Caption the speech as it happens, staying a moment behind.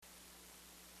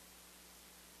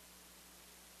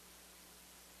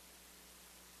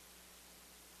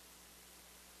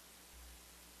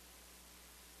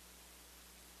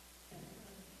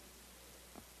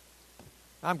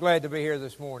I'm glad to be here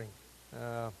this morning.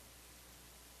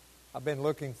 I've been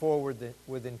looking forward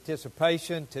with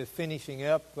anticipation to finishing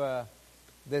up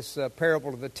this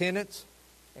parable of the tenants.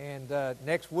 And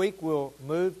next week we'll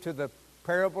move to the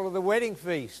parable of the wedding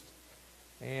feast.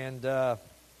 And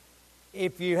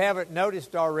if you haven't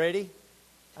noticed already,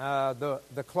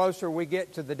 the closer we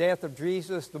get to the death of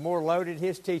Jesus, the more loaded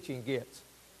his teaching gets.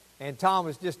 And Tom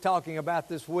was just talking about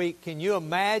this week. Can you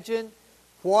imagine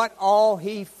what all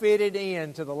he fitted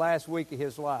into the last week of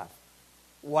his life?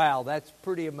 Wow, that's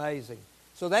pretty amazing.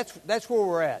 So that's where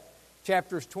we're at.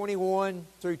 Chapters 21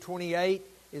 through 28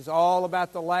 is all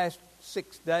about the last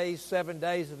 7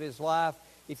 days of his life.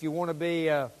 If you want to be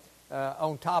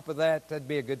on top of that, that'd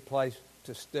be a good place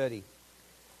to study.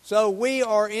 So we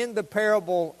are in the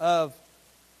parable of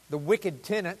the wicked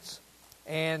tenants.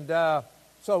 And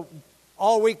so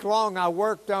all week long I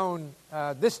worked on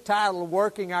this title,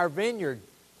 Working Our Vineyard.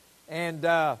 And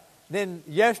then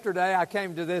yesterday I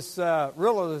came to this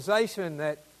realization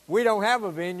that we don't have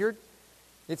a vineyard.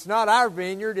 It's not our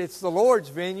vineyard, it's the Lord's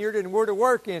vineyard, and we're to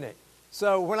work in it.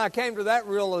 So when I came to that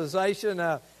realization,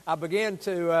 I began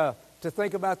to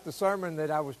think about the sermon that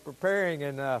I was preparing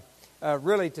and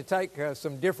really to take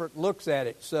some different looks at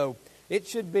it. So it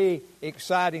should be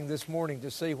exciting this morning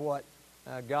to see what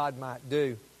God might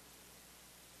do.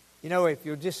 You know, if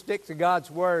you'll just stick to God's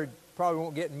Word, probably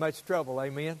won't get in much trouble,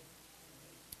 amen?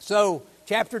 So,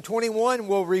 chapter 21,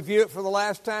 we'll review it for the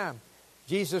last time.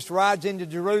 Jesus rides into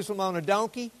Jerusalem on a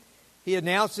donkey. He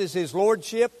announces his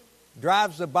lordship,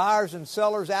 drives the buyers and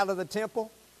sellers out of the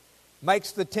temple,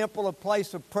 makes the temple a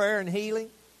place of prayer and healing.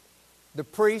 The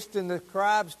priests and the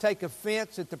scribes take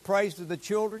offense at the praise of the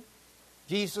children.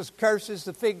 Jesus curses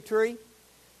the fig tree,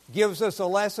 gives us a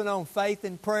lesson on faith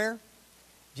and prayer.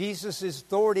 Jesus'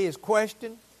 authority is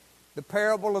questioned. The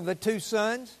parable of the two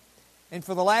sons. And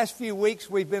for the last few weeks,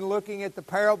 we've been looking at the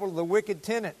parable of the wicked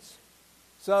tenants.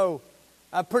 So,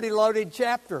 a pretty loaded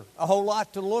chapter. A whole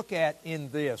lot to look at in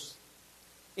this.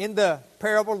 In the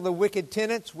parable of the wicked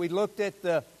tenants, we looked at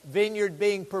the vineyard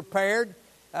being prepared.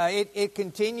 It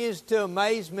continues to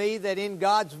amaze me that in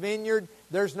God's vineyard,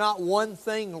 there's not one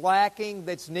thing lacking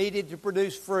that's needed to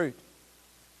produce fruit.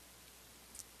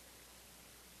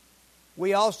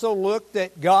 We also looked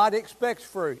at God expects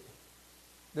fruit.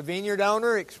 The vineyard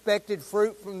owner expected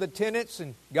fruit from the tenants,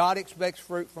 and God expects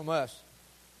fruit from us.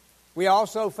 We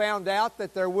also found out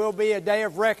that there will be a day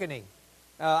of reckoning.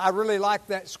 I really like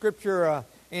that scripture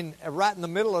right in the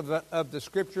middle of the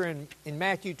scripture in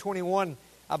Matthew 21,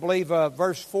 I believe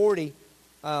verse 40.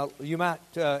 You might,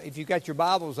 if you've got your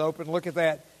Bibles open, look at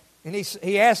that. And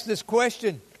he asked this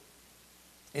question,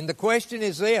 and the question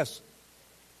is this.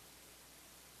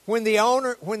 When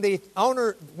therefore the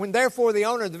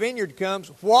owner of the vineyard comes,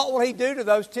 what will he do to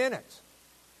those tenants?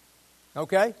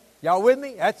 Okay? Y'all with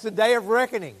me? That's the day of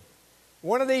reckoning.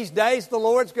 One of these days the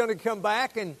Lord's going to come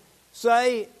back and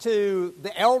say to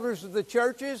the elders of the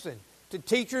churches and to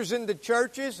teachers in the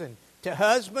churches and to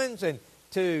husbands and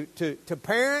to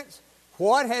parents,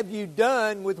 what have you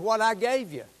done with what I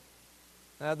gave you?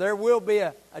 There will be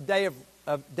a day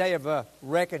of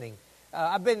reckoning.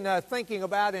 I've been thinking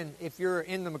about, and if you're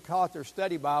in the MacArthur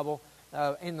Study Bible,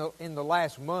 in the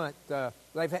last month,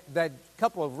 they've had a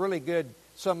couple of really good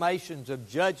summations of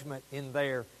judgment in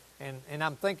there, and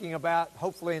I'm thinking about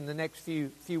hopefully in the next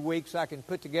few weeks I can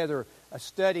put together a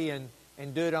study and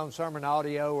do it on sermon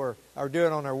audio or do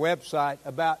it on our website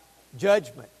about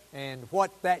judgment and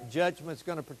what that judgment's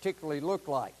going to particularly look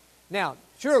like. Now,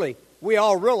 surely we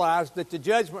all realize that the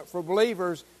judgment for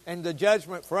believers and the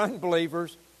judgment for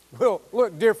unbelievers will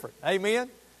look different. Amen?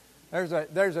 There's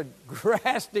a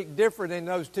drastic difference in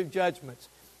those two judgments.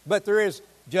 But there is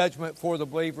judgment for the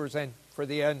believers and for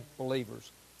the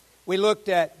unbelievers. We looked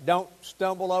at don't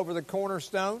stumble over the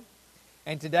cornerstone.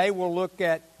 And today we'll look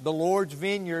at the Lord's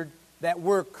vineyard that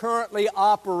we're currently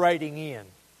operating in.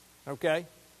 Okay?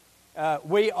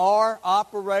 We are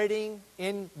operating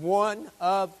in one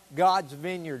of God's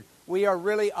vineyard. We are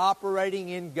really operating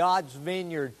in God's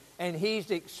vineyard. And He's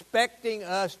expecting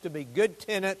us to be good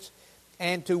tenants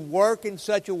and to work in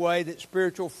such a way that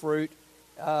spiritual fruit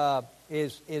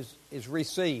is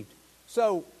received.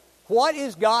 So, what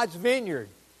is God's vineyard?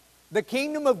 The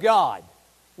kingdom of God.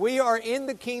 We are in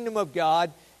the kingdom of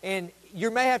God, and you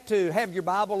may have to have your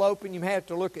Bible open. You may have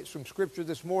to look at some scripture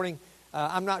this morning.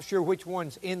 I'm not sure which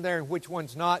one's in there and which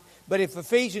one's not. But if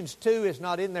Ephesians 2 is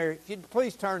not in there, if you'd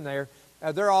please turn there.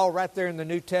 They're all right there in the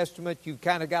New Testament. You've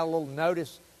kind of got a little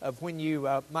notice of when you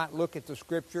might look at the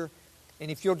Scripture.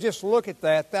 And if you'll just look at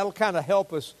that, that'll kind of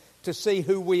help us to see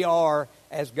who we are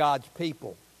as God's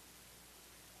people.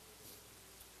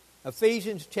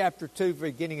 Ephesians chapter 2,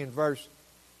 beginning in verse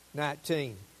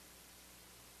 19.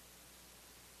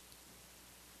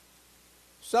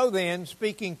 So then,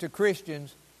 speaking to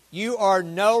Christians, you are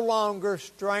no longer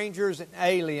strangers and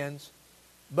aliens,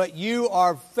 but you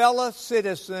are fellow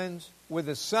citizens with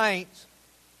the saints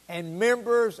and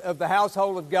members of the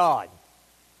household of God.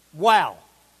 Wow.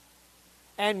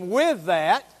 And with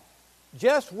that,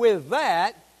 just with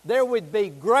that, there would be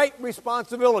great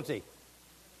responsibility.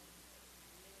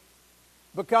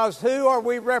 Because who are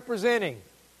we representing?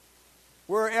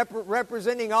 We're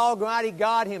representing Almighty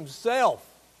God Himself.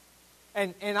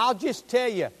 And I'll just tell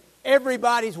you,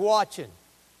 everybody's watching.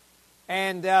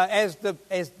 And as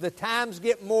the times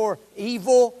get more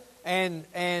evil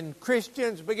and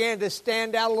Christians begin to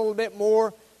stand out a little bit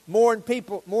more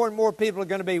and more people are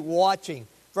going to be watching.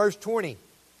 Verse 20.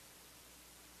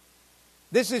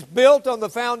 This is built on the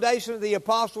foundation of the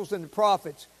apostles and the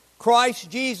prophets,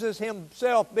 Christ Jesus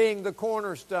Himself being the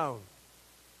cornerstone,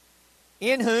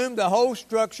 in whom the whole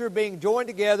structure being joined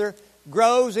together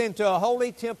grows into a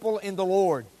holy temple in the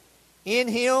Lord. In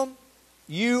Him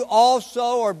you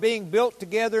also are being built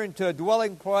together into a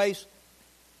dwelling place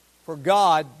for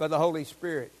God by the Holy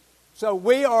Spirit. So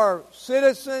we are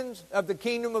citizens of the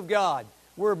kingdom of God.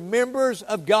 We're members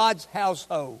of God's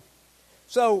household.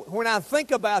 So when I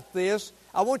think about this,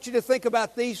 I want you to think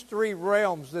about these three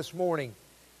realms this morning.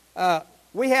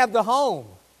 We have the home.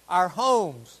 Our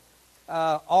homes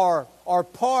are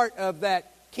part of that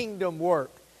kingdom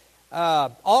work.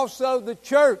 Also, the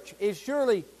church is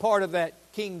surely part of that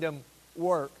kingdom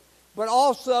work. But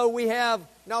also we have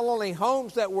not only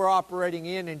homes that we're operating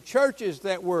in and churches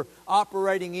that we're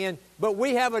operating in, but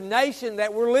we have a nation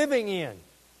that we're living in.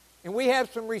 And we have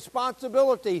some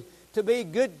responsibility to be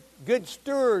good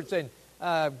stewards and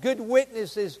good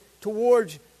witnesses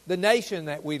towards the nation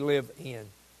that we live in.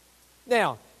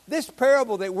 Now, this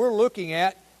parable that we're looking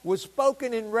at was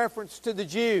spoken in reference to the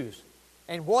Jews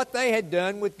and what they had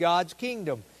done with God's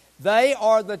kingdom. They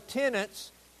are the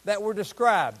tenants that were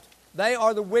described. They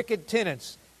are the wicked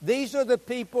tenants. These are the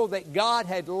people that God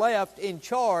had left in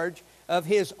charge of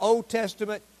His Old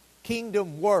Testament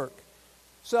kingdom work.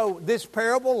 So this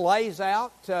parable lays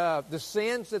out the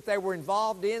sins that they were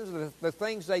involved in, the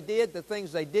things they did, the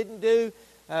things they didn't do.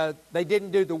 They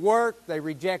didn't do the work. They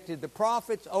rejected the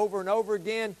prophets over and over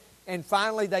again. And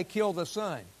finally, they killed the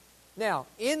Son. Now,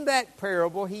 in that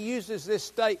parable, He uses this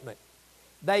statement.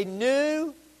 They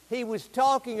knew He was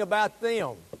talking about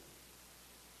them.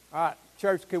 All right,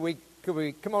 church, could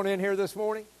we come on in here this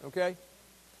morning? Okay.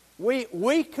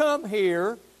 We come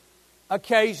here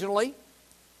occasionally.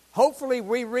 Hopefully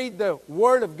we read the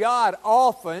Word of God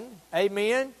often.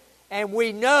 Amen. And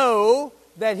we know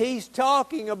that He's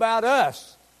talking about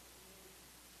us.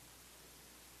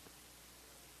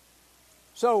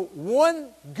 So one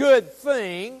good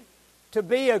thing to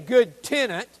be a good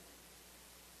tenant,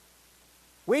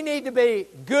 we need to be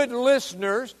good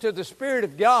listeners to the Spirit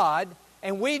of God,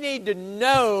 and we need to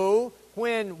know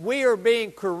when we are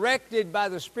being corrected by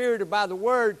the Spirit or by the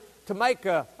Word to make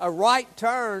a right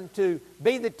turn to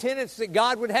be the tenants that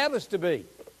God would have us to be.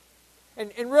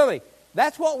 And really,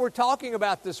 that's what we're talking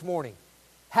about this morning.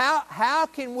 How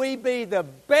can we be the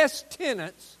best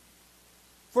tenants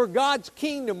for God's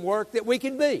kingdom work that we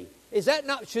can be?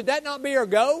 Should that not be our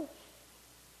goal?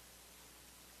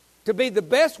 To be the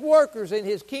best workers in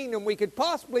His kingdom we could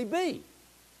possibly be.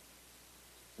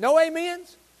 No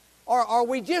amens? Or are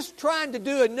we just trying to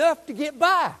do enough to get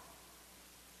by?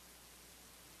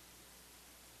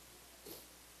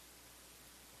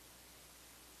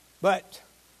 But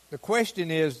the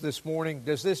question is this morning,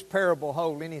 does this parable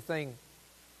hold anything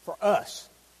for us?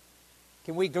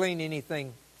 Can we glean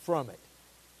anything from it?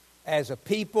 As a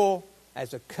people,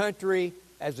 as a country,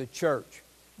 as a church.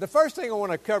 The first thing I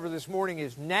want to cover this morning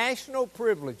is national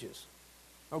privileges.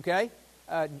 Okay?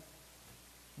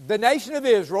 The nation of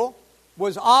Israel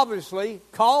was obviously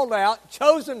called out,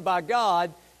 chosen by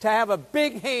God to have a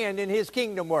big hand in His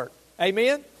kingdom work.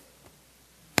 Amen?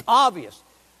 Obvious.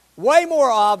 Way more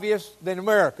obvious than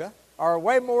America, or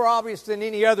way more obvious than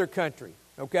any other country.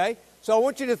 Okay? So I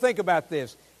want you to think about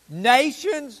this.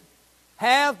 Nations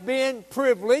have been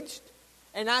privileged,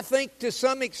 and I think to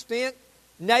some extent,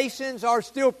 nations are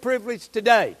still privileged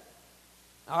today.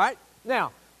 All right?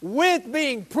 Now, with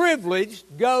being privileged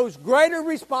goes greater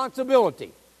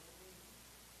responsibility.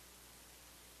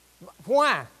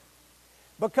 Why?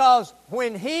 Because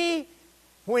when he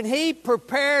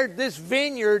prepared this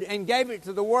vineyard and gave it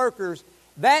to the workers,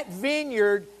 that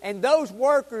vineyard and those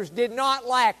workers did not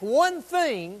lack one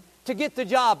thing to get the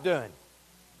job done.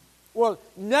 Well,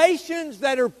 nations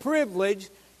that are privileged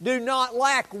do not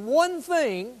lack one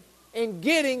thing in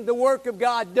getting the work of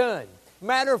God done.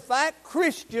 Matter of fact,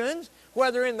 Christians,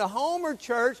 whether in the home or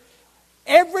church,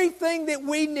 everything that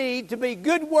we need to be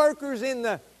good workers in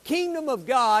the kingdom of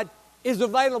God is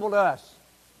available to us.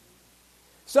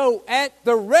 So at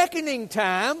the reckoning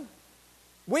time,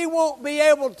 we won't be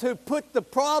able to put the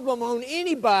problem on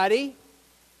anybody.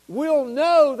 We'll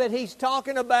know that He's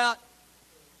talking about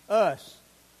us.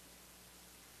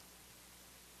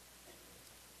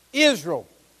 Israel,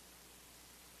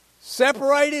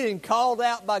 separated and called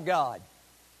out by God.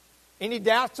 Any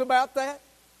doubts about that?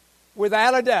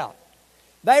 Without a doubt.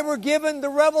 They were given the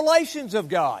revelations of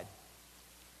God.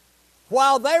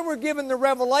 While they were given the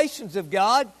revelations of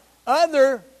God,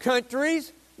 other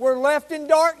countries were left in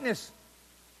darkness.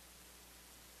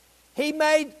 He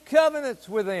made covenants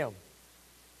with them.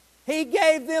 He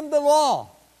gave them the law.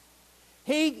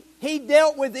 He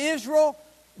dealt with Israel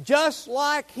just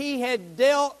like He had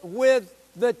dealt with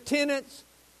the tenants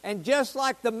and just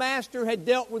like the master had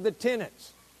dealt with the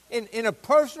tenants in a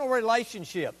personal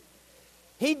relationship.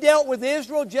 He dealt with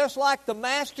Israel just like the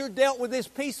master dealt with this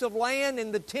piece of land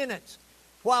and the tenants,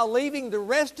 while leaving the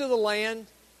rest of the land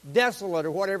desolate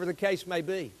or whatever the case may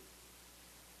be.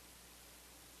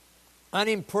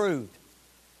 Unimproved.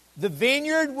 The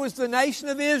vineyard was the nation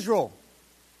of Israel.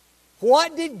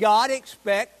 What did God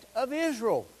expect of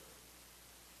Israel?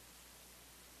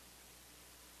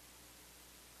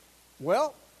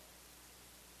 Well,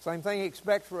 same thing He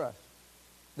expects for us.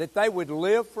 That they would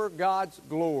live for God's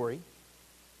glory,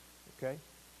 okay,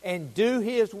 and do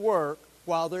His work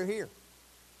while they're here.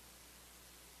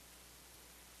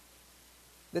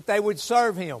 That they would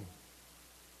serve Him.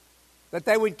 That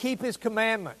they would keep His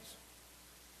commandments.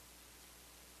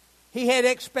 He had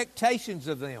expectations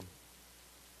of them.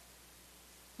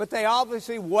 But they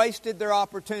obviously wasted their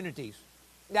opportunities.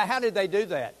 Now, how did they do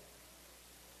that?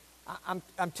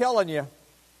 I'm telling you,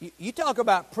 you talk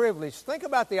about privilege. Think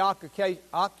about the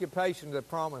occupation of the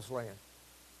Promised Land.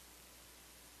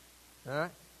 All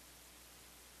right?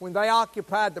 When they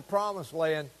occupied the Promised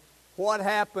Land, what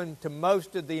happened to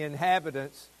most of the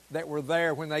inhabitants that were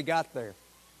there when they got there?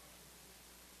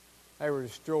 They were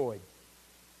destroyed.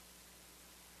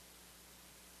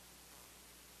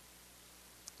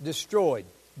 Destroyed.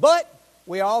 But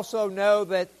we also know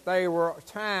that there were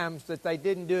times that they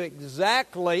didn't do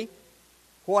exactly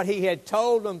what He had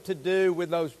told them to do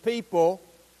with those people,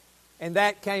 and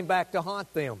that came back to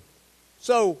haunt them.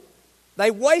 So they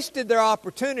wasted their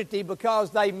opportunity because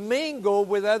they mingled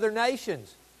with other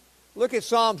nations. Look at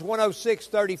Psalms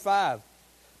 106:35.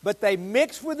 But they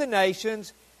mixed with the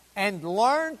nations and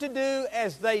learned to do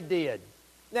as they did.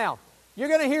 Now, you're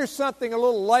going to hear something a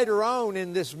little later on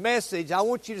in this message I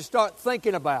want you to start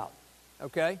thinking about.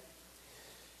 Okay?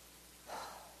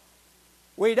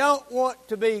 We don't want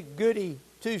to be goody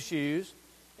two-shoes,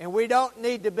 and we don't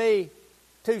need to be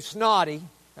too snotty.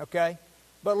 Okay?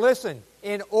 But listen,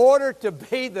 in order to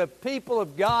be the people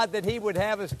of God that He would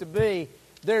have us to be,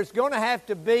 there's going to have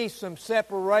to be some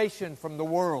separation from the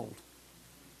world.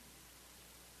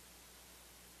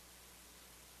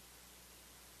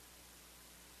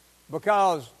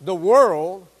 Because the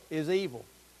world is evil.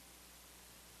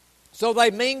 So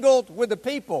they mingled with the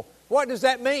people. What does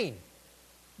that mean?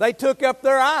 They took up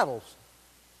their idols.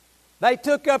 They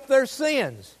took up their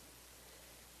sins.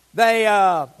 They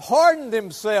hardened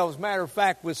themselves, matter of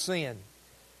fact, with sin.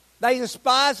 They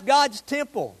despised God's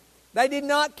temple. They did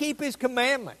not keep His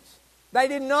commandments. They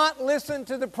did not listen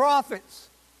to the prophets.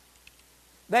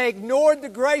 They ignored the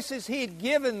graces He had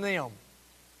given them.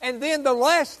 And then the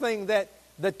last thing that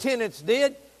the tenants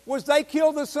did was they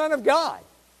killed the Son of God.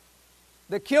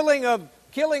 The killing of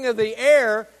the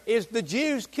heir is the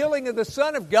Jews' killing of the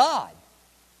Son of God.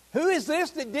 Who is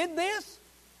this that did this?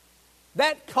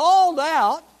 That called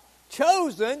out,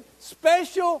 chosen,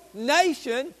 special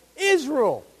nation,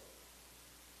 Israel.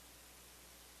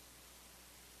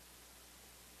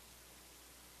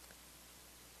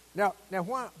 Now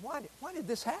why did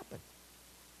this happen?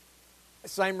 The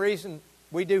same reason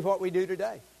we do what we do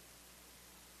today.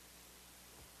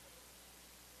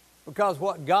 Because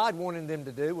what God wanted them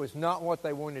to do was not what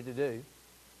they wanted to do.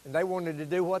 And they wanted to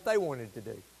do what they wanted to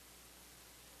do.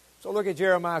 So look at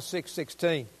Jeremiah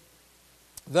 6:16.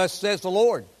 Thus says the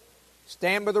Lord,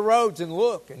 stand by the roads and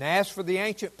look and ask for the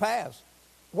ancient paths.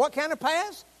 What kind of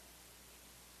paths?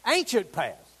 Ancient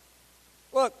paths.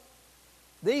 Look,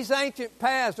 these ancient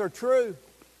paths are true.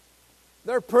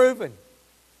 They're proven.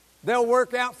 They'll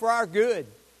work out for our good.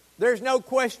 There's no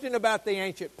question about the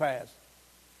ancient paths.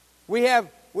 We have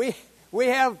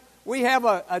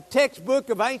a textbook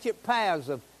of ancient paths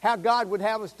of how God would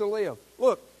have us to live.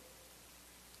 Look,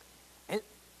 and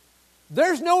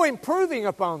there's no improving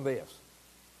upon this.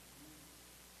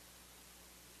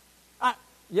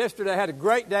 yesterday I had a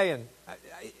great day. And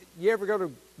you ever go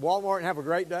to Walmart and have a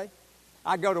great day?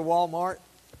 I go to Walmart,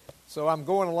 so I'm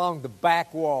going along the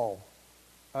back wall.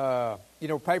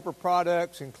 Paper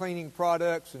products and cleaning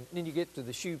products, and then you get to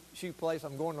the shoe place.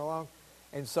 I'm going along,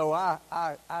 and so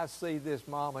I see this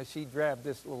mama. She grabbed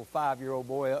this little 5-year-old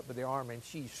boy up by the arm, and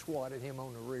she swatted him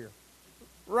on the rear,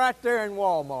 right there in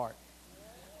Walmart.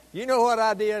 You know what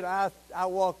I did? I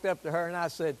walked up to her and I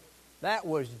said, "That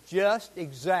was just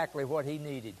exactly what he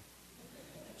needed."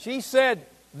 She said,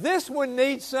 "This one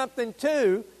needs something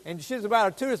too," and she's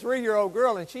about a 2 or 3-year-old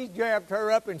girl, and she grabbed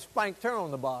her up and spanked her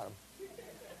on the bottom.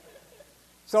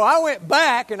 So I went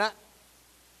back, and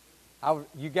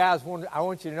you guys, I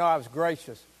want you to know I was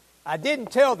gracious. I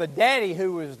didn't tell the daddy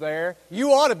who was there,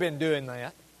 "You ought to have been doing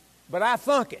that," but I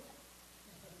thunk it.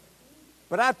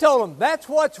 But I told him, that's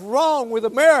what's wrong with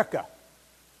America.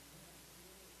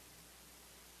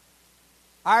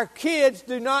 Our kids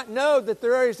do not know that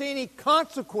there is any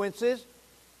consequences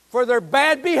for their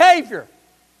bad behavior.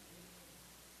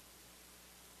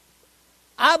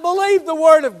 I believe the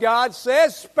Word of God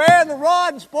says, spare the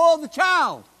rod and spoil the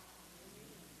child.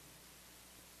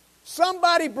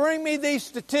 Somebody bring me these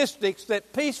statistics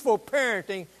that peaceful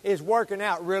parenting is working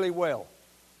out really well.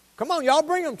 Come on, y'all,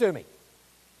 bring them to me.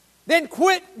 Then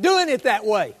quit doing it that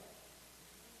way.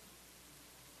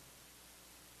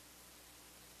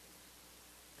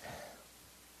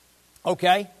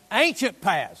 Okay, ancient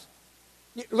paths.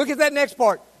 Look at that next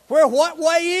part. Where what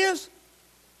way is?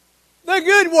 The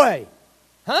good way.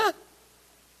 Huh?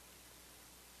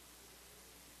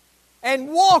 And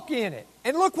walk in it.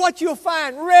 And look what you'll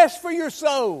find. Rest for your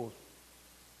souls.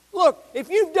 Look, if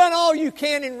you've done all you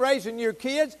can in raising your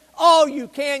kids, all you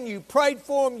can, you prayed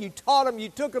for them, you taught them, you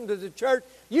took them to the church,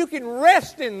 you can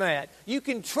rest in that. You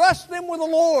can trust them with the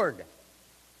Lord.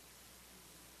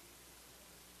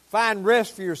 Find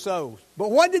rest for your souls. But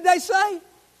what did they say?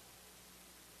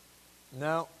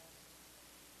 No.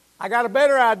 I got a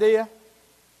better idea.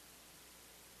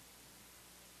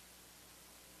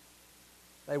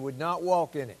 They would not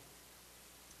walk in it.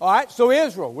 All right, so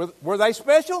Israel, were they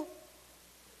special?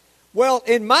 Well,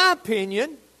 in my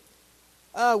opinion,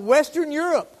 Western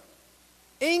Europe,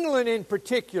 England in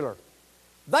particular,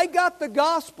 they got the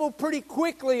gospel pretty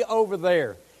quickly over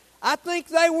there. I think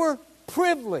they were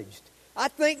privileged. I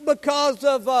think because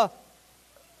of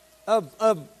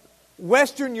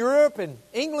Western Europe and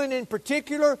England in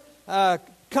particular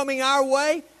coming our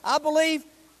way, I believe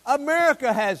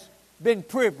America has been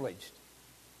privileged.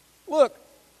 Look,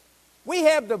 we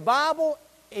have the Bible.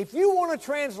 If you want a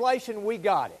translation, we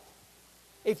got it.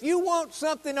 If you want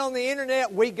something on the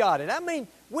internet, we got it. I mean,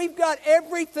 we've got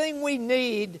everything we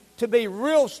need to be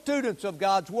real students of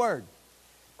God's Word.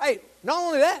 Hey, not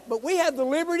only that, but we have the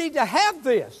liberty to have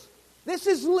this. This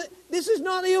is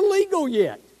not illegal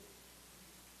yet.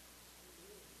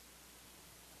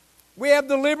 We have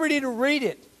the liberty to read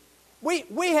it. We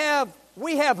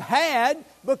have had,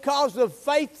 because of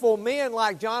faithful men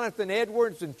like Jonathan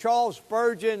Edwards and Charles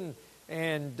Spurgeon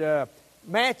and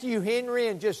Matthew Henry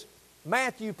and just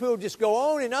Matthew Poole, just go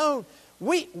on and on.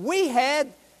 We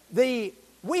had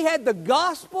the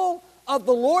gospel of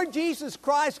the Lord Jesus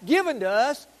Christ given to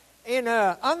us in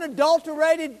an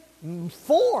unadulterated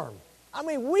form. I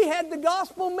mean, we had the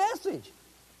gospel message.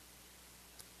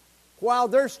 While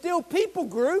there's still people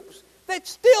groups that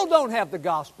still don't have the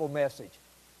gospel message.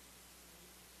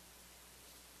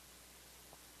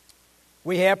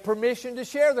 We have permission to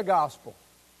share the gospel.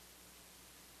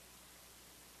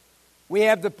 We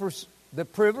have the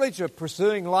privilege of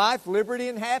pursuing life, liberty,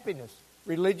 and happiness,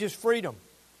 religious freedom.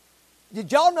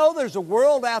 Did y'all know there's a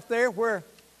world out there where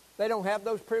they don't have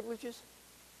those privileges?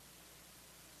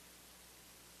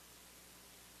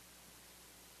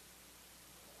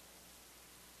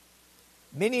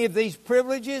 Many of these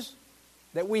privileges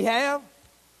that we have,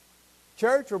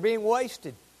 church, are being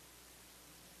wasted.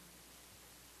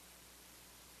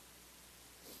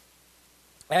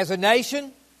 As a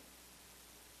nation,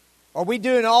 are we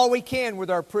doing all we can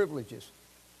with our privileges?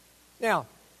 Now,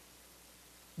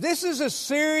 this is a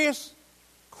serious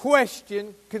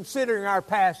question considering our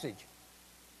passage.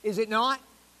 Is it not?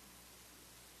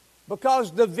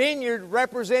 Because the vineyard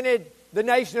represented the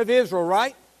nation of Israel,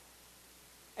 right?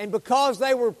 And because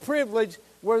they were privileged,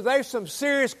 were there some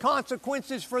serious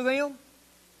consequences for them?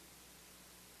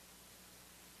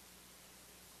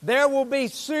 There will be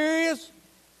serious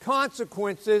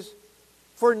consequences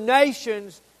for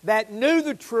nations that knew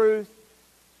the truth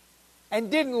and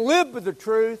didn't live with the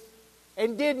truth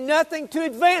and did nothing to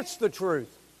advance the truth.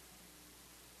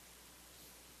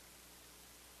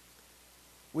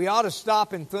 We ought to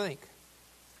stop and think.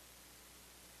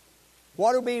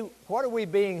 What are we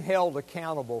being held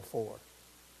accountable for?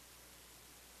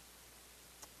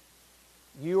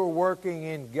 You are working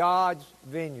in God's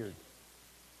vineyard.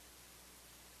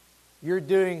 You're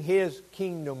doing His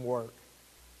kingdom work.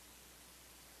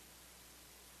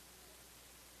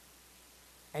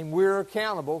 And we're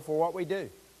accountable for what we do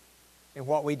and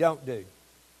what we don't do.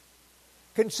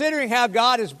 Considering how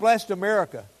God has blessed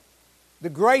America, the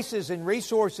graces and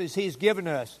resources He's given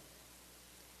us,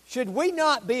 should we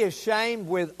not be ashamed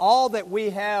with all that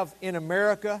we have in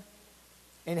America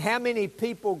and how many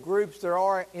people groups there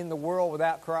are in the world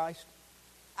without Christ?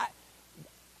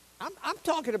 I'm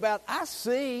talking about, I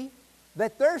see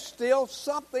that there's still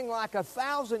something like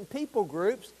 1,000 people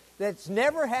groups that's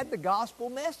never had the gospel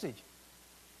message.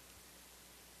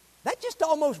 That just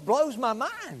almost blows my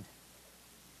mind.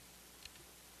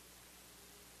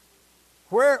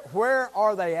 Where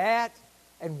are they at,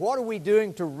 and what are we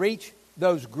doing to reach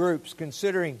those groups,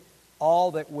 considering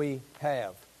all that we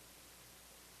have?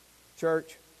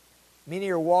 Church, many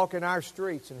are walking our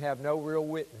streets and have no real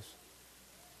witness.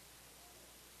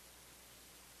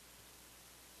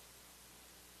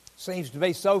 Seems to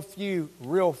be so few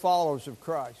real followers of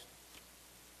Christ.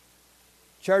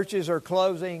 Churches are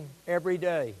closing every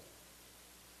day.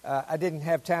 I didn't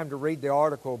have time to read the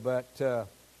article, but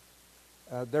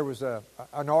there was an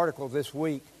article this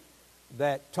week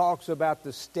that talks about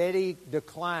the steady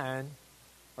decline,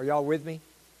 are y'all with me,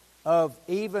 of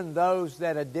even those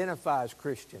that identify as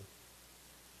Christian.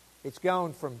 It's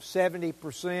gone from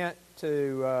 70%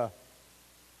 to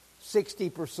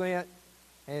 60%,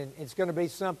 and it's going to be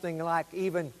something like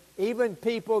even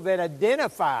people that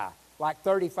identify, like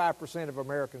 35% of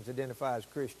Americans identify as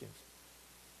Christians.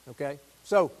 Okay?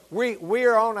 So we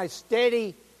are on a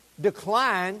steady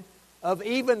decline of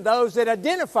even those that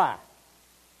identify.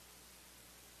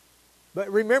 But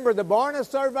remember the Barna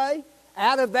survey?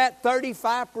 Out of that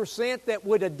 35% that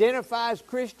would identify as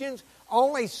Christians,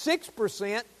 only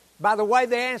 6%, by the way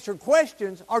they answer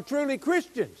questions, are truly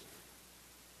Christians.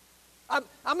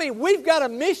 I mean, we've got a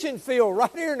mission field right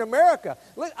here in America.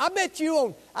 Look, I bet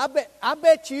you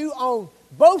on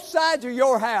both sides of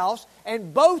your house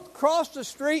and both across the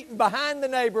street and behind the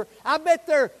neighbor, I bet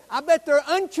they're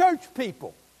unchurched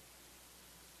people.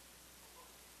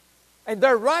 And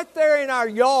they're right there in our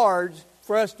yards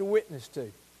for us to witness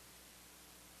to.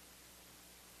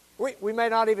 We may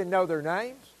not even know their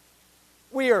names.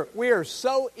 We are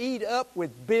so eat up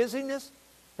with busyness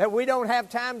that we don't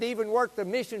have time to even work the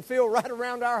mission field right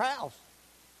around our house.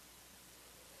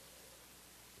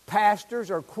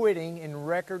 Pastors are quitting in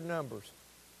record numbers.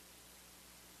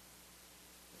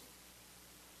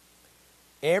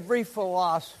 Every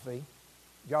philosophy,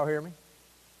 y'all hear me?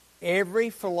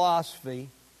 Every philosophy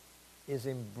is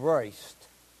embraced.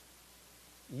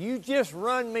 You just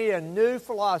run me a new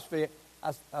philosophy.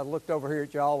 I looked over here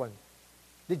at y'all, and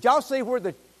did y'all see where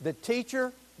the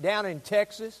teacher down in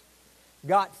Texas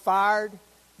got fired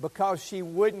because she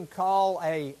wouldn't call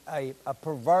a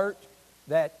pervert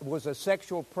that was a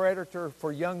sexual predator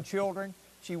for young children?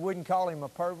 She wouldn't call him a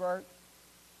pervert.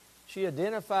 She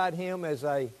identified him as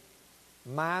a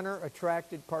minor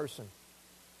attracted person.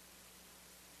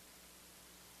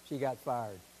 She got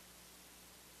fired.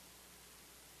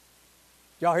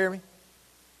 Y'all hear me?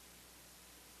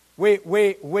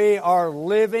 We are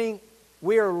living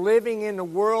in the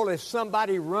world as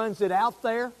somebody runs it out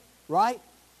there, right?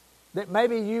 That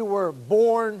maybe you were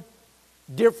born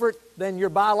different than your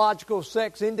biological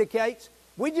sex indicates.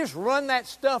 We just run that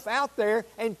stuff out there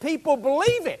and people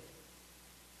believe it.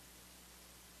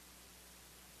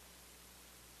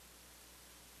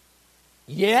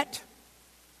 Yet,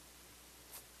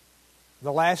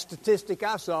 the last statistic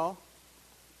I saw,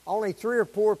 only 3 or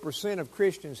 4% of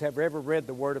Christians have ever read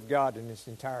the Word of God in its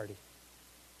entirety.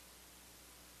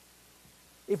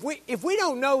 If we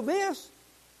don't know this,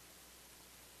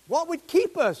 what would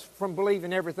keep us from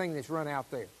believing everything that's run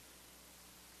out there?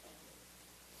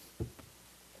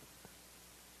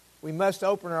 We must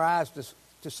open our eyes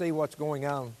to see what's going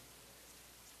on.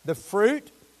 The fruit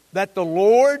that the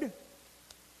Lord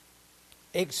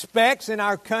expects in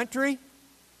our country,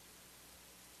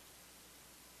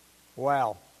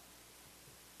 wow.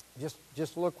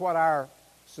 Just look what our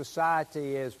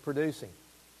society is producing.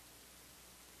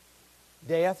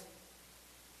 Death,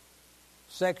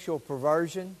 sexual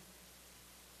perversion,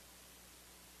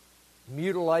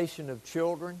 mutilation of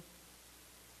children,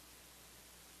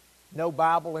 no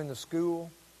Bible in the school,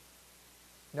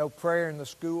 no prayer in the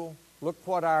school. Look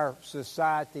what our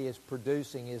society is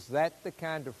producing. Is that the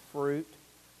kind of fruit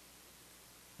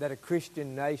that a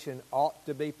Christian nation ought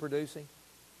to be producing?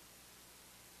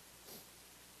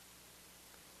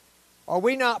 Are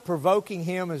we not provoking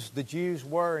Him as the Jews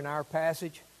were in our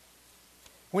passage?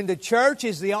 When the church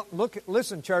is the...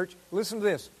 Listen, church, listen to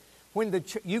this.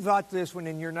 You've got this one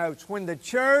in your notes. When the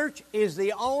church is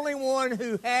the only one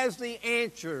who has the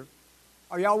answer.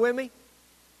 Are y'all with me?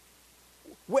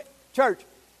 Church,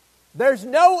 there's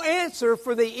no answer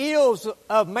for the ills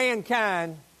of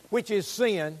mankind, which is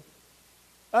sin,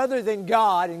 other than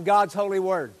God and God's holy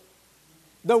word.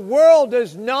 The world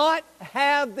does not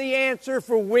have the answer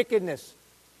for wickedness,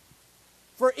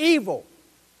 for evil.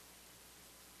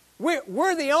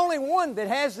 We're the only one that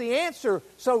has the answer.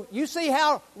 So you see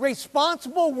how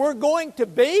responsible we're going to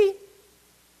be?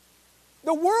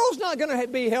 The world's not going to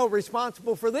be held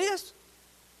responsible for this.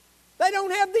 They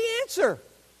don't have the answer.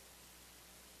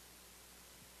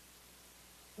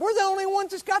 We're the only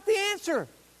ones that's got the answer.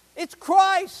 It's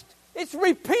Christ. It's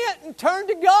repent and turn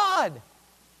to God.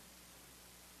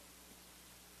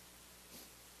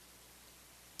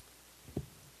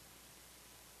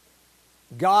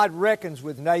 God reckons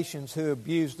with nations who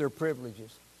abuse their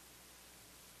privileges.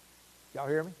 Y'all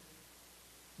hear me?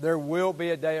 There will be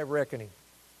a day of reckoning.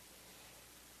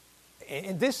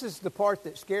 And this is the part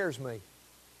that scares me.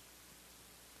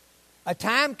 A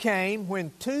time came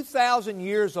when 2,000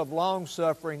 years of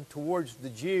long-suffering towards the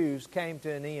Jews came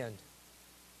to an end.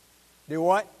 Do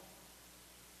what?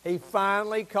 He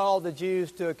finally called the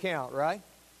Jews to account, right?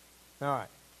 All right.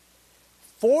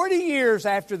 40 years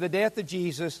after the death of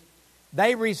Jesus,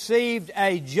 they received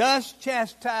a just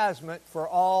chastisement for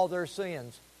all their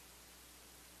sins.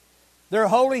 Their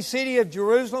holy city of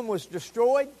Jerusalem was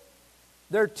destroyed.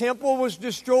 Their temple was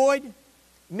destroyed.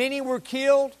 Many were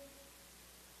killed.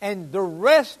 And the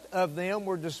rest of them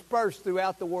were dispersed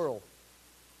throughout the world.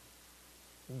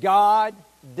 God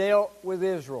dealt with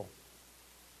Israel.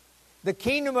 The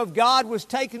kingdom of God was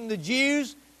taken to the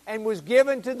Jews and was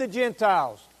given to the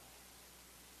Gentiles.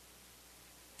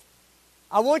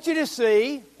 I want you to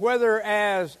see whether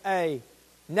as a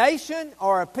nation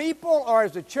or a people or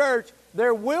as a church,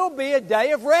 there will be a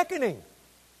day of reckoning.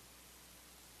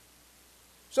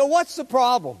 So what's the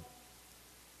problem?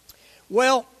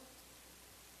 Well,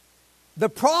 the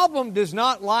problem does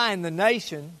not lie in the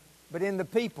nation, but in the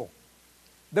people.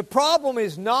 The problem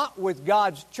is not with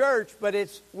God's church, but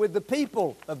it's with the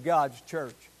people of God's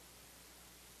church.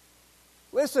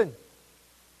 Listen,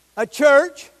 a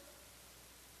church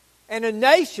and a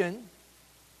nation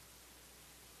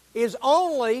is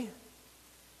only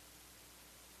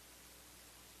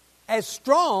as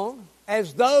strong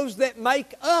as those that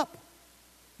make up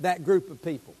that group of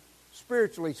people,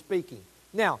 spiritually speaking.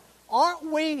 Now,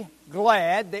 aren't we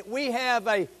glad that we have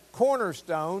a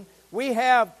cornerstone, we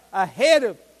have a head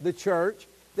of the church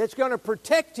that's going to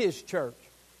protect His church?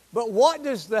 But what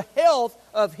does the health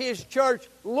of His church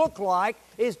look like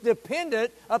is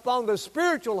dependent upon the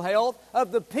spiritual health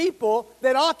of the people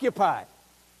that occupy it.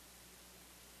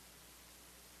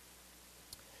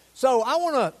 So I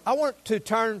want to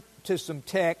turn to some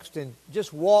text and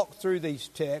just walk through these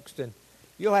texts, and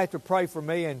you'll have to pray for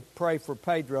me and pray for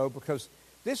Pedro because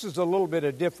this is a little bit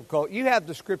of difficult. You have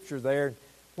the scripture there.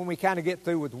 When we kind of get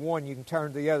through with one, you can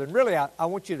turn to the other. And really, I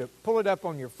want you to pull it up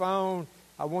on your phone.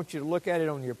 I want you to look at it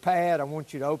on your pad. I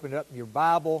want you to open it up in your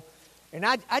Bible. And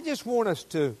I just want us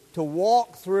to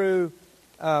walk through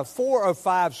 4 or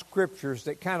 5 scriptures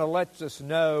that kind of lets us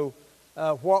know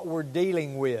what we're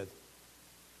dealing with.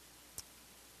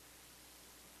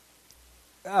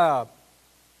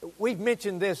 We've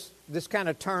mentioned this kind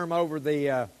of term over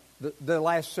the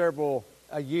last several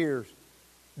years.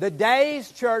 The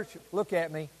days, church, look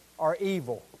at me, are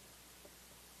evil.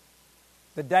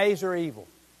 The days are evil.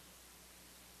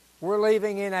 We're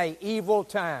living in an evil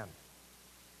time.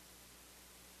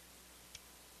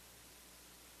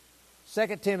 2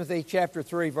 Timothy chapter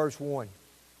 3, verse 1.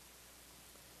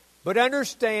 But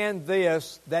understand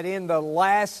this, that in the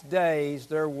last days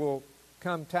there will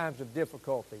come times of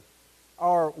difficulty.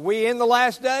 Are we in the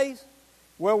last days?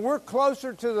 Well, we're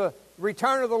closer to the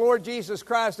return of the Lord Jesus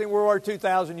Christ than we were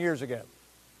 2,000 years ago.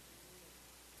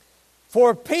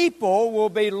 For people will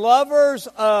be lovers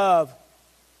of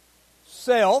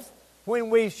self when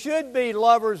we should be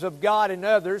lovers of God and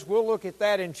others. We'll look at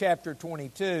that in chapter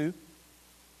 22.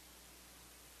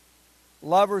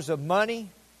 Lovers of money,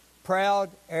 proud,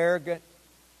 arrogant,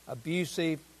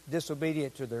 abusive,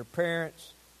 disobedient to their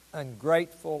parents,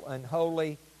 ungrateful,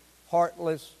 unholy,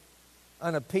 heartless,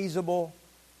 unappeasable,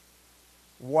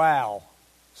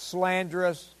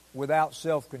 slanderous, without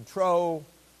self-control,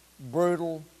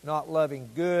 brutal, not loving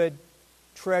good,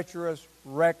 treacherous,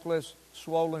 reckless,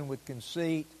 swollen with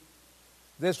conceit.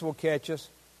 This will catch us.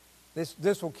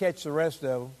 This will catch the rest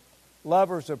of them.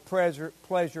 lovers of pleasure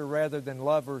rather than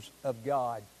lovers of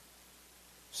God.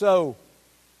 So,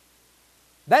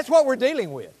 that's what we're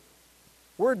dealing with.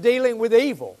 We're dealing with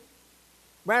evil.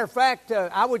 Matter of fact,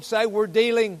 I would say we're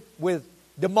dealing with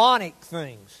demonic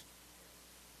things.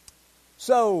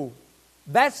 So,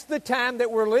 that's the time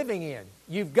that we're living in.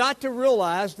 You've got to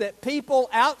realize that people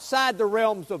outside the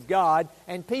realms of God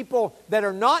and people that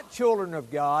are not children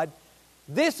of God,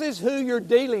 this is who you're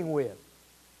dealing with.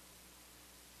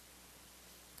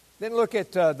 Then look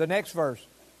at the next verse.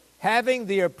 Having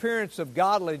the appearance of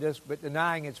godliness but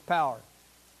denying its power.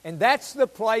 And that's the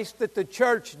place that the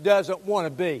church doesn't want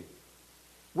to be.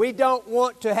 We don't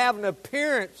want to have an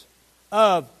appearance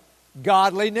of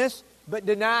godliness but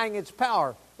denying its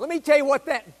power. Let me tell you what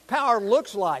that power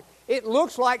looks like. It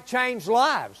looks like changed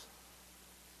lives.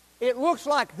 It looks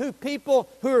like people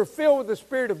who are filled with the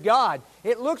Spirit of God.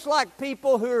 It looks like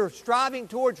people who are striving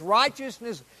towards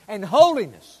righteousness and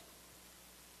holiness.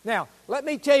 Now, let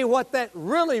me tell you what that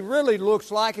really, really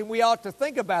looks like, and we ought to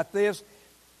think about this.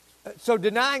 So,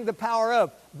 denying the power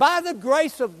of. By the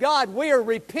grace of God, we are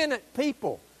repentant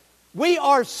people. We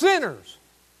are sinners.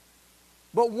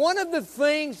 But one of the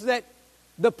things that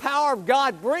the power of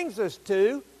God brings us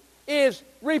to is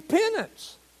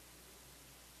repentance.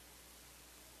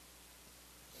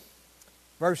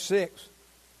 Verse 6.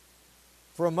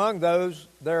 For among those,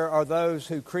 there are those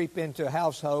who creep into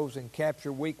households and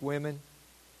capture weak women,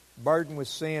 burdened with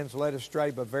sins, led astray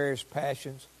by various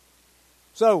passions.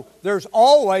 So, there's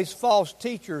always false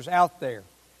teachers out there,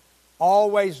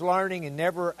 always learning and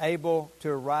never able to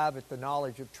arrive at the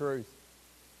knowledge of truth.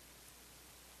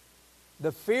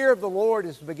 The fear of the Lord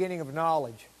is the beginning of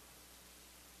knowledge.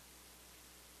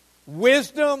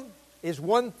 Wisdom is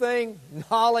one thing,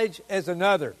 knowledge is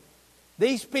another.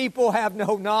 These people have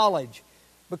no knowledge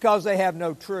because they have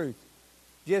no truth.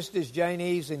 Just as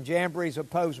Jannes and Jambres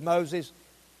opposed Moses,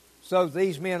 so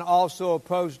these men also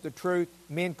opposed the truth,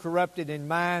 men corrupted in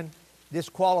mind,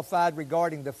 disqualified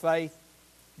regarding the faith.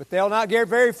 But they'll not get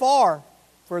very far,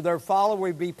 for their folly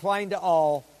will be plain to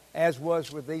all, as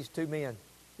was with these two men.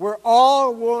 We're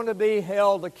all going to be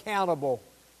held accountable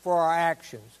for our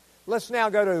actions. Let's now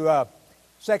go to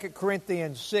 2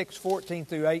 Corinthians 6, 14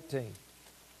 through 18.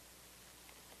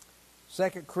 2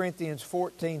 Corinthians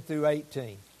 14 through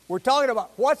 18. We're talking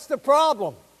about what's the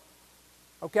problem?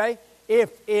 Okay?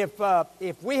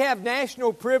 If we have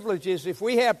national privileges, if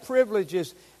we have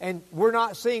privileges and we're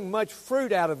not seeing much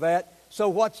fruit out of that, so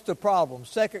what's the problem?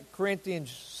 2 Corinthians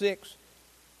 6,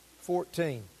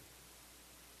 14.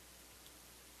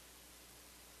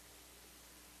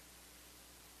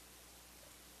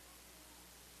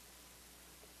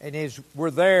 And as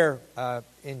we're there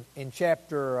in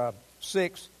chapter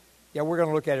 6, we're going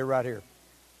to look at it right here.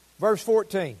 Verse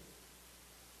 14.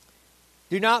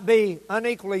 Do not be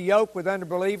unequally yoked with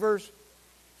unbelievers.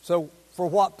 So, for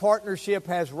what partnership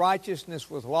has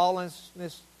righteousness with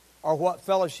lawlessness? Or what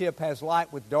fellowship has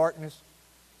light with darkness?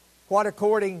 What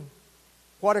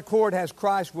accord has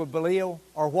Christ with Belial?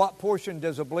 Or what portion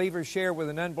does a believer share with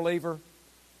an unbeliever?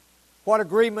 What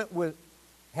agreement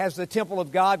has the temple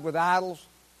of God with idols?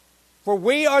 For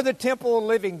we are the temple of the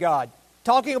living God.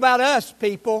 Talking about us,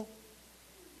 people.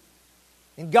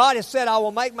 And God has said, I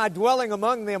will make my dwelling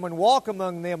among them and walk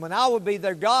among them, and I will be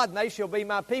their God, and they shall be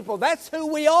my people. That's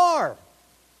who we are.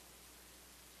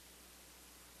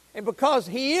 And because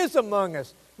He is among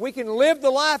us, we can live the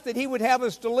life that He would have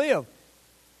us to live.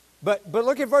 But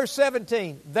look at verse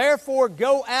 17. Therefore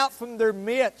go out from their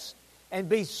midst and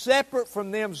be separate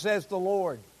from them, says the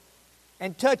Lord,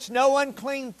 and touch no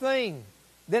unclean thing.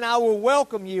 Then I will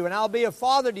welcome you, and I'll be a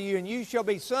father to you, and you shall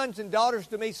be sons and daughters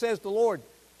to me, says the Lord.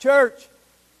 Church,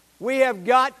 we have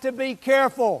got to be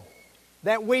careful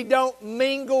that we don't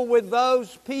mingle with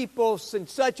those people in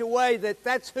such a way that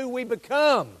that's who we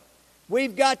become.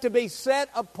 We've got to be set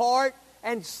apart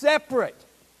and separate.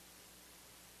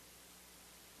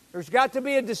 There's got to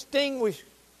be a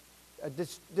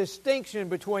distinction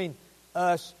between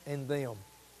us and them.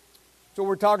 So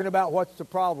we're talking about what's the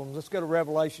problem. Let's go to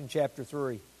Revelation chapter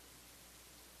 3.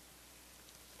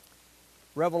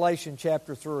 Revelation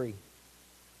chapter 3.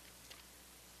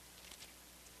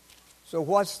 So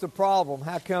what's the problem?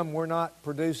 How come we're not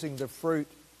producing the fruit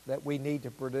that we need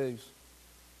to produce?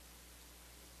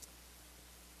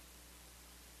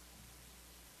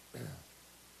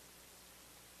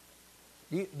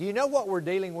 Do you know what we're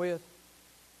dealing with?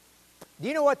 Do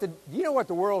you know what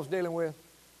the world's dealing with?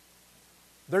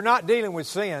 They're not dealing with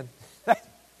sin.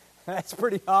 That's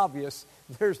pretty obvious.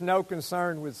 There's no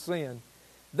concern with sin.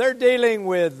 They're dealing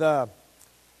with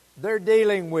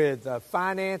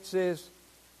finances.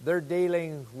 They're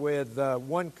dealing with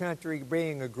one country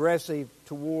being aggressive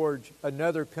towards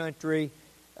another country.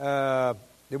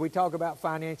 Did we talk about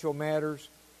financial matters?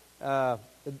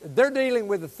 They're dealing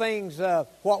with the things,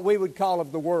 what we would call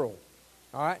of the world.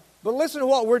 All right? But listen to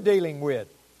what we're dealing with.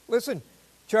 Listen,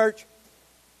 church,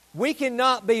 we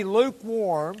cannot be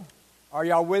lukewarm. Are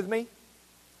y'all with me?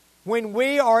 When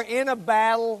we are in a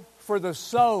battle for the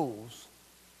souls.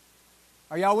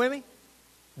 Are y'all with me?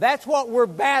 That's what we're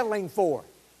battling for.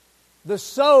 The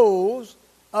souls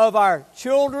of our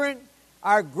children,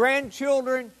 our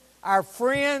grandchildren, our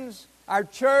friends, our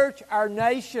church, our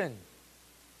nation.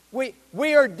 We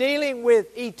are dealing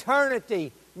with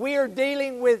eternity. We are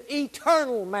dealing with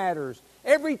eternal matters.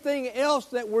 Everything else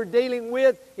that we're dealing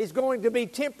with is going to be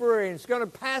temporary and it's going to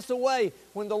pass away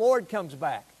when the Lord comes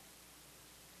back.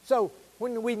 So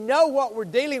when we know what we're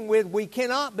dealing with, we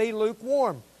cannot be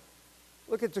lukewarm.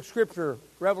 Look at the scripture,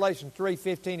 Revelation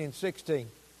 3:15 and 16.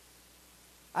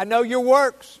 I know your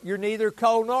works. You're neither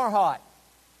cold nor hot.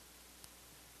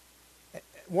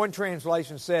 One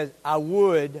translation says, I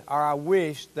would or I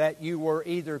wish that you were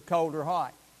either cold or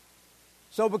hot.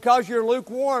 So because you're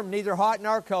lukewarm, neither hot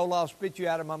nor cold, I'll spit you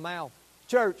out of my mouth.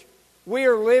 Church, we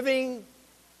are living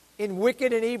in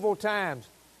wicked and evil times.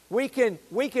 We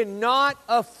cannot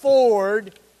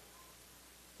afford,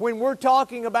 when we're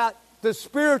talking about the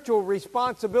spiritual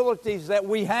responsibilities that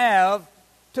we have,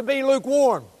 to be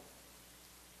lukewarm.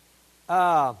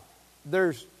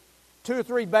 There's 2 or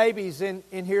 3 babies in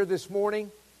here this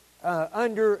morning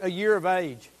under a year of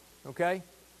age. Okay?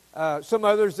 Some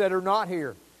others that are not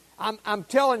here. I'm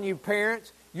telling you,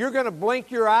 parents, you're going to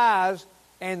blink your eyes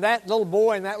and that little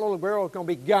boy and that little girl is going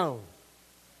to be gone.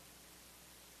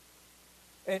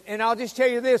 And I'll just tell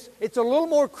you this, it's a little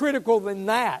more critical than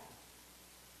that.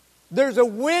 There's a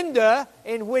window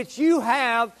in which you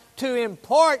have to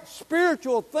impart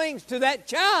spiritual things to that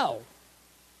child.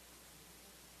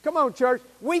 Come on, church.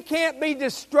 We can't be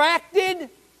distracted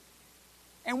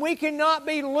and we cannot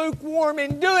be lukewarm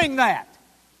in doing that.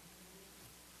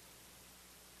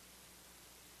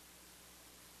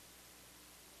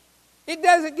 It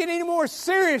doesn't get any more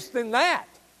serious than that.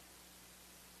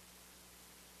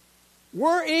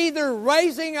 We're either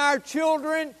raising our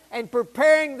children and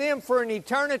preparing them for an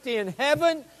eternity in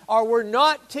heaven, or we're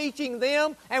not teaching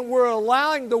them and we're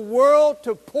allowing the world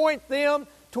to point them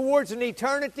towards an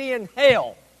eternity in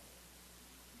hell.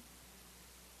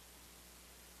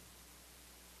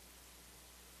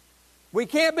 We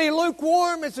can't be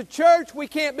lukewarm as a church. We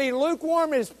can't be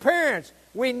lukewarm as parents.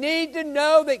 We need to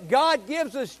know that God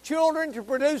gives us children to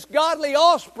produce godly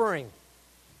offspring.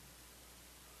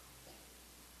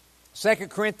 2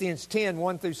 Corinthians 10,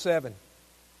 1 through 7.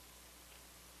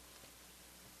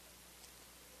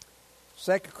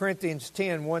 2 Corinthians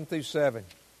 10, 1 through 7.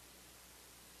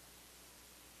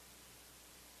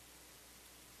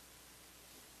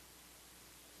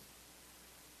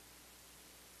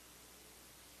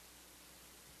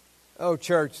 Oh,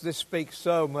 church, this speaks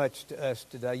so much to us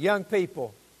today. Young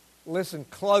people, listen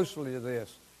closely to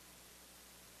this.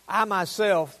 I,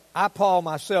 Paul,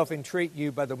 myself, entreat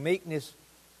you by the meekness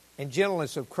and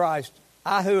gentleness of Christ,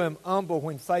 I who am humble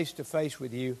when face to face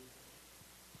with you,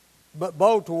 but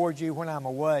bold towards you when I'm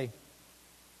away.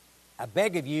 I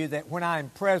beg of you that when I am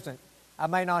present, I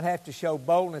may not have to show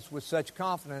boldness with such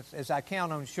confidence as I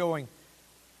count on showing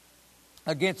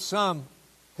against some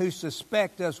who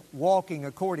suspect us walking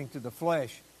according to the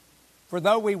flesh. For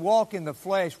though we walk in the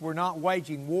flesh, we're not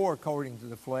waging war according to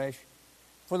the flesh.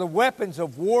 For the weapons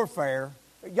of warfare,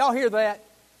 y'all hear that?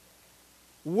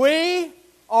 We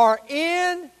are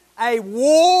in a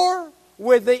war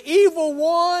with the evil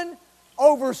one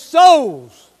over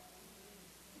souls.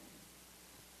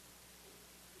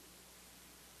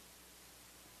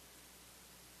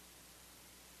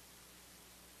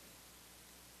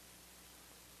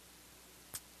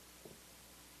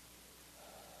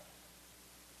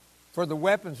 For the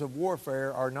weapons of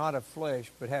warfare are not of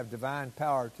flesh, but have divine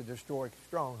power to destroy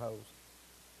strongholds.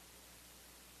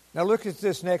 Now look at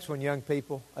this next one, young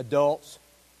people, adults.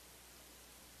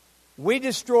 We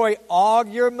destroy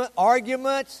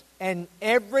arguments and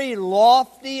every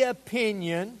lofty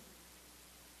opinion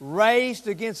raised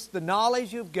against the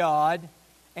knowledge of God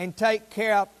and take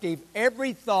captive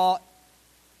every thought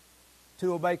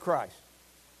to obey Christ.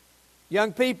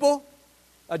 Young people,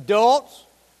 adults,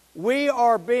 we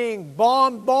are being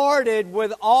bombarded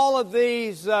with all of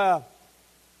these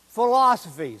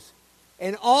philosophies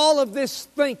and all of this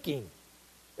thinking.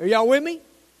 Are y'all with me?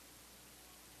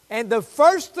 And the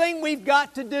first thing we've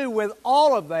got to do with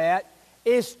all of that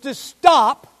is to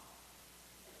stop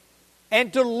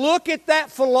and to look at that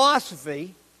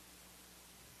philosophy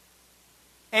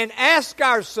and ask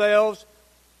ourselves,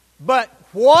 but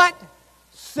what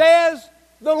says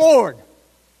the Lord?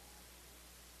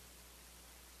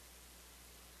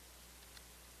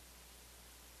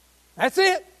 That's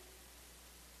it.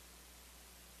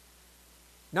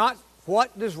 Not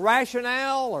what does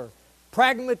rationale or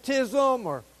pragmatism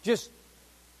or just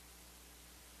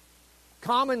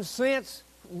common sense,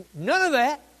 none of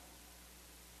that.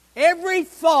 Every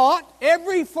thought,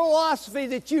 every philosophy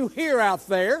that you hear out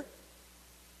there,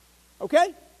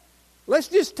 okay? Let's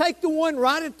just take the one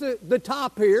right at the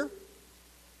top here.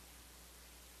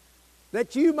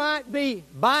 That you might be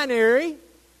binary,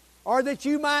 or that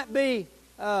you might be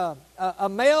a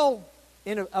male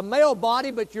in a male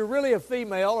body, but you're really a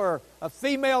female, or a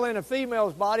female in a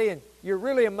female's body, and you're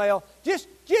really a male. Just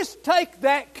take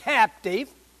that captive.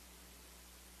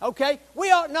 Okay,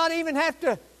 we ought not even have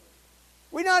to.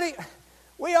 We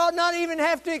ought not even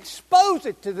have to expose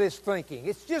it to this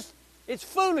thinking. It's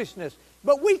foolishness.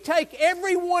 But we take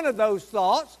every one of those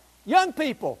thoughts, young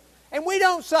people, and we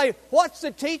don't say, what's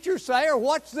the teacher say, or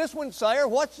what's this one say, or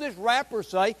what's this rapper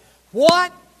say?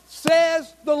 What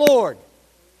says the Lord?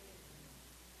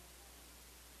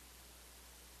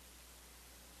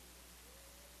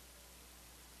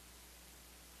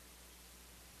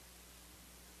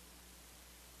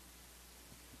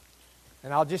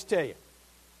 And I'll just tell you,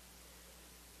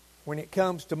 when it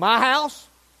comes to my house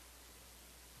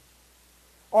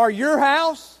or your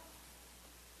house,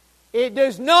 it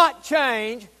does not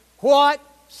change what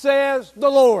says the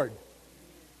Lord.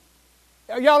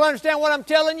 Y'all understand what I'm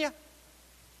telling you?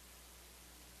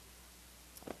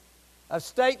 A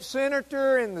state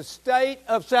senator in the state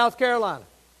of South Carolina,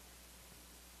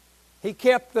 he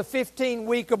kept the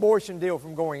 15-week abortion deal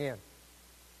from going in.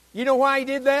 You know why he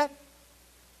did that?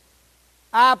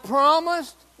 I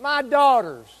promised my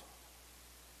daughters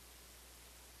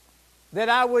that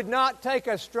I would not take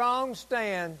a strong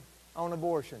stand on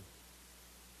abortion.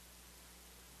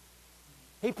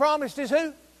 He promised us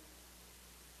who?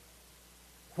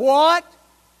 What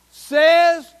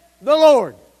says the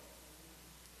Lord?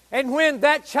 And when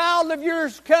that child of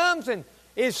yours comes and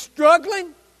is struggling,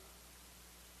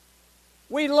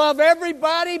 we love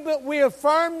everybody, but we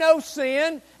affirm no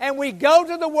sin, and we go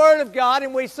to the Word of God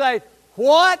and we say,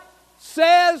 what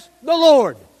says the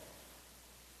Lord?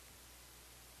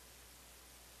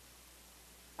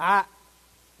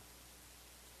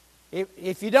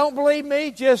 If you don't believe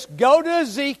me, just go to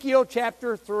Ezekiel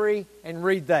chapter 3 and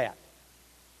read that.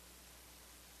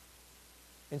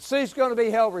 And see who's going to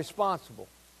be held responsible.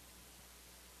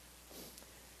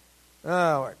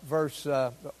 Verse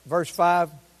 5.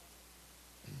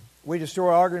 We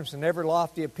destroy arguments and every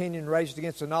lofty opinion raised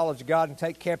against the knowledge of God, and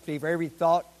take every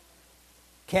thought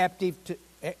captive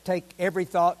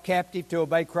to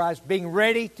obey Christ, being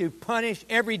ready to punish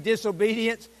every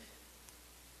disobedience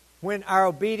when our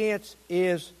obedience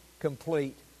is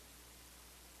complete.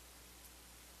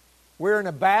 We're in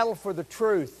a battle for the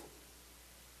truth.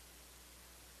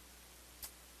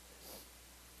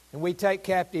 And we take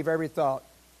captive every thought.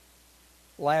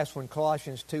 Last one,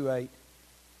 Colossians 2:8.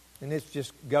 And this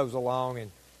just goes along,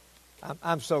 and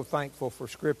I'm so thankful for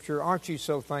Scripture. Aren't you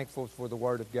so thankful for the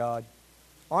Word of God?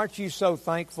 Aren't you so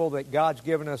thankful that God's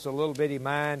given us a little bitty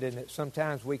mind and that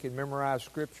sometimes we can memorize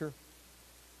Scripture?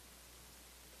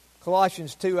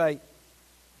 Colossians 2:8.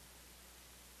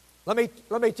 Let me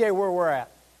tell you where we're at.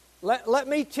 Let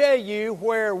me tell you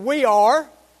where we are.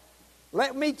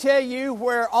 Let me tell you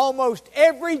where almost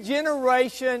every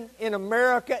generation in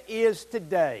America is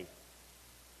today.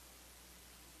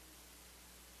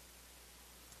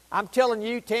 I'm telling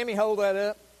you, Tammy, hold that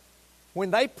up. When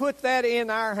they put that in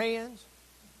our hands,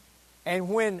 and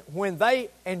when we pay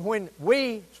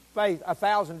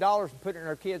 $1,000 and put it in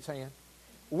our kids' hands,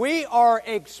 we are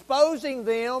exposing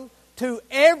them to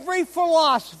every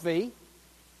philosophy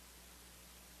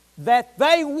that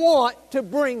they want to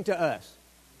bring to us.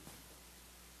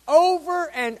 Over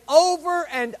and over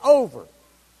and over.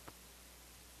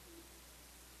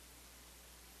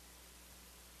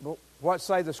 What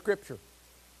say the Scripture?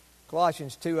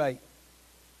 Colossians 2:8.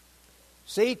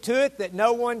 See to it that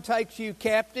no one takes you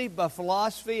captive by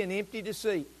philosophy and empty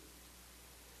deceit,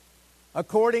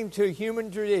 according to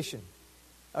human tradition,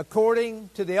 according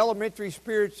to the elementary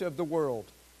spirits of the world,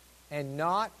 and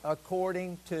not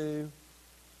according to,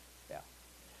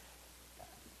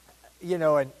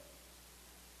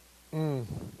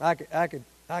 I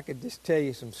could just tell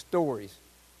you some stories,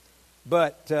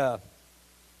 but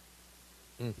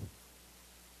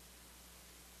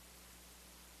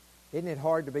isn't it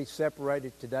hard to be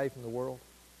separated today from the world?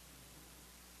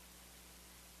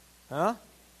 Huh?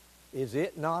 Is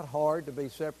it not hard to be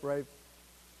separated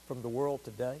from the world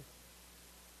today?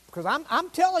 Because I'm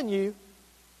telling you,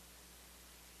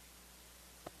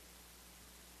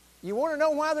 you want to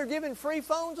know why they're giving free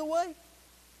phones away?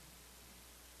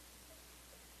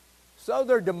 So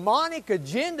their demonic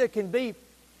agenda can be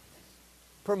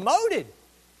promoted.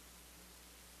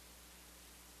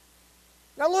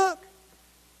 Now look,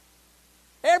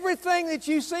 everything that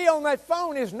you see on that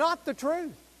phone is not the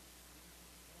truth.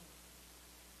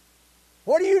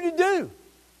 What are you to do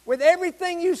with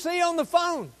everything you see on the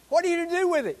phone? What are you to do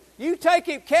with it? You take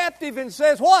it captive and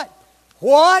says what?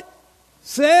 What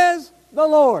says the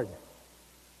Lord?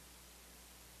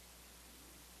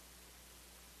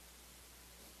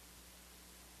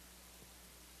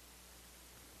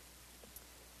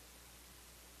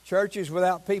 Churches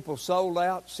without people sold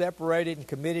out, separated, and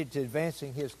committed to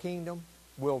advancing His kingdom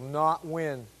will not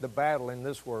win the battle in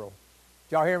this world.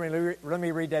 Did y'all hear me? Let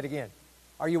me read that again.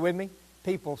 Are you with me?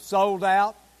 People sold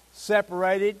out,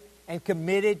 separated, and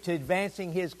committed to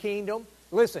advancing His kingdom.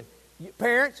 Listen,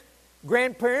 parents,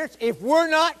 grandparents, if we're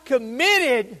not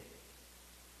committed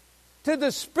to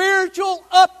the spiritual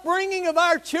upbringing of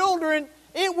our children,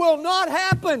 it will not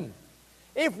happen.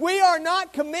 If we are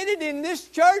not committed in this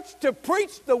church to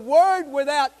preach the Word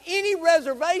without any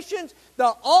reservations,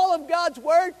 all of God's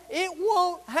Word, it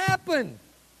won't happen.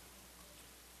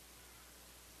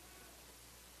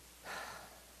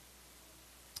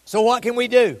 So what can we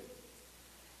do?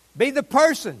 Be the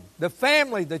person, the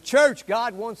family, the church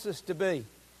God wants us to be.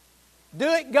 Do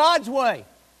it God's way.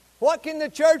 What can the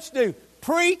church do?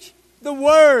 Preach the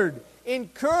Word.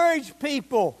 Encourage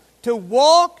people to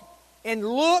walk and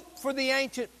look for the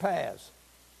ancient paths.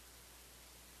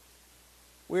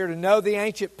 We're to know the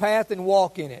ancient path and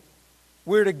walk in it.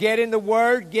 We're to get in the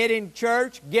Word, get in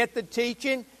church, get the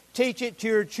teaching, teach it to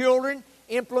your children,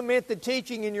 implement the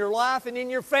teaching in your life and in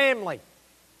your family.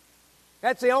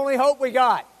 That's the only hope we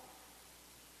got.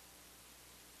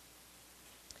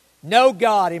 Know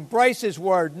God, embrace His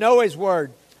Word, know His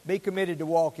Word, be committed to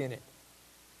walk in it.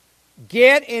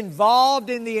 Get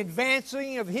involved in the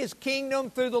advancing of His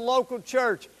kingdom through the local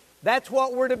church. That's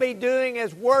what we're to be doing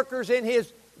as workers in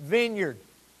His vineyard.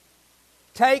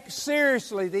 Take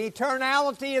seriously the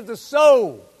eternality of the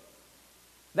soul.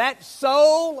 That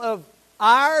soul of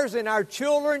ours and our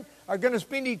children are going to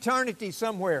spend eternity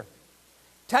somewhere.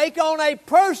 Take on a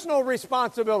personal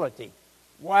responsibility.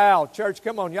 Wow, church,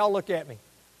 come on, y'all look at me.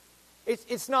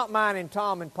 It's not mine and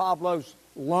Tom and Pablo's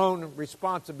lone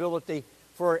responsibility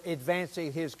for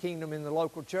advancing His kingdom in the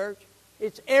local church.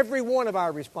 It's every one of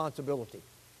our responsibility.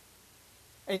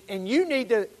 And you need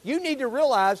to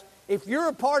realize, if you're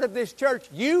a part of this church,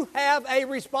 you have a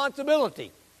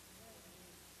responsibility.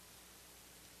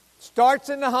 Starts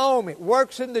in the home. It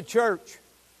works in the church.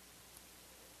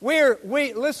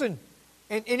 Listen,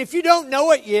 and if you don't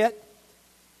know it yet,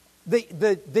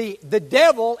 the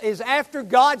devil is after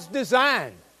God's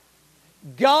design.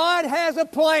 God has a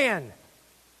plan.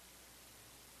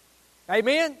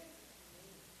 Amen?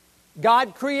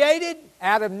 God created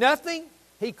out of nothing.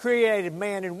 He created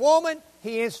man and woman.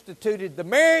 He instituted the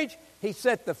marriage. He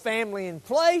set the family in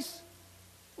place.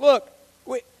 Look,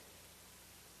 we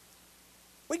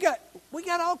got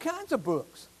all kinds of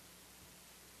books.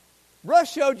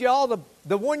 Russ showed you all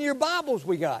the one-year Bibles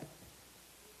we got.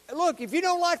 Look, if you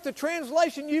don't like the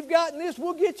translation you've got in this,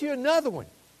 we'll get you another one.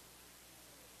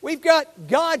 We've got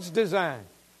God's design.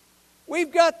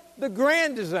 We've got the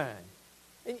grand design.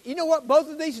 And you know what both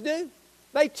of these do?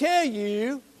 They tell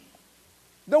you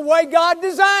the way God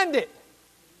designed it.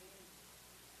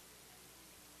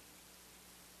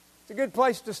 It's a good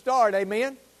place to start,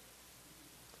 amen?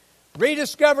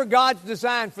 Rediscover God's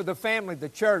design for the family, the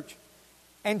church,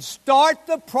 and start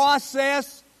the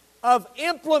process of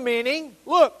implementing.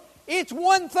 Look, it's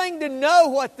one thing to know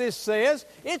what this says.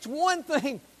 It's one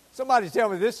thing. Somebody tell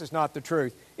me this is not the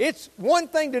truth. It's one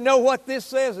thing to know what this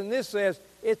says and this says.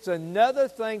 It's another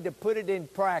thing to put it in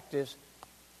practice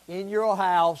in your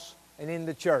house and in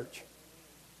the church.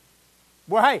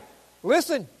 Well, hey,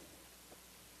 listen.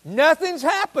 Nothing's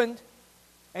happened,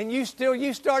 and you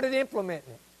started implementing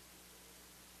it.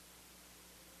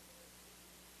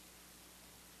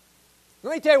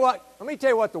 Let me tell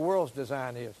you what the world's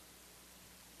design is.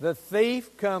 The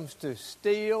thief comes to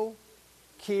steal,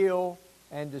 kill,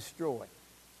 and destroy.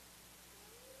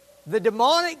 The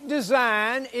demonic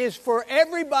design is for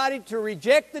everybody to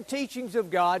reject the teachings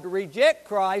of God, to reject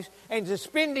Christ, and to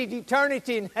spend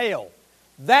eternity in hell.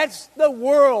 That's the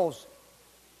world's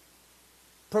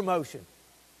promotion.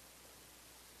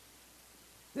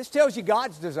 This tells you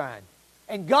God's design.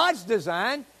 And God's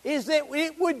design is that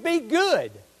it would be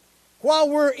good while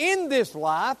we're in this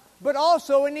life, but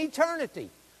also in eternity.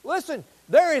 Listen,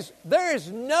 There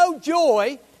is no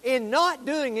joy in not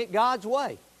doing it God's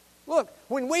way. Look,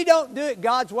 when we don't do it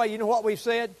God's way, you know what we've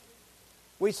said?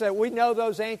 We said, we know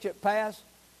those ancient paths.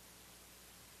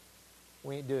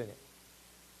 We ain't doing it.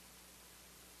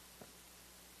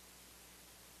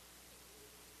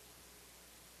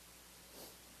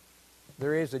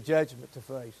 There is a judgment to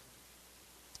face.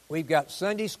 We've got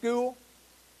Sunday school,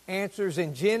 Answers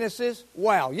in Genesis.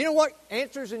 Wow, you know what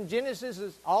Answers in Genesis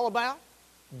is all about?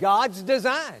 God's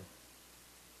design.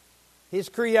 His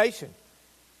creation.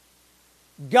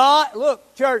 God,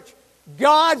 look, church,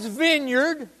 God's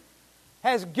vineyard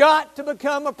has got to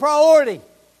become a priority.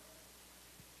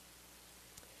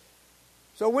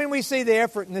 So when we see the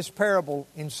effort in this parable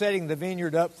in setting the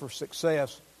vineyard up for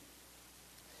success,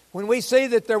 when we see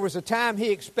that there was a time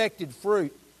He expected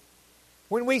fruit,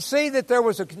 when we see that there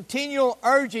was a continual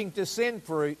urging to send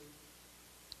fruit,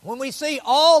 when we see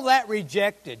all that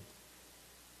rejected,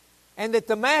 and that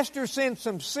the Master sends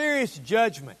some serious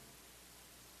judgment,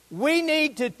 we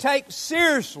need to take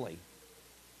seriously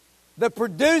the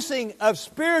producing of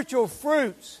spiritual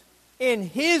fruits in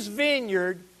His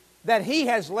vineyard that He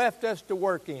has left us to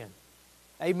work in.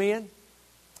 Amen?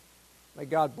 May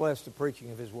God bless the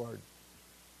preaching of His Word.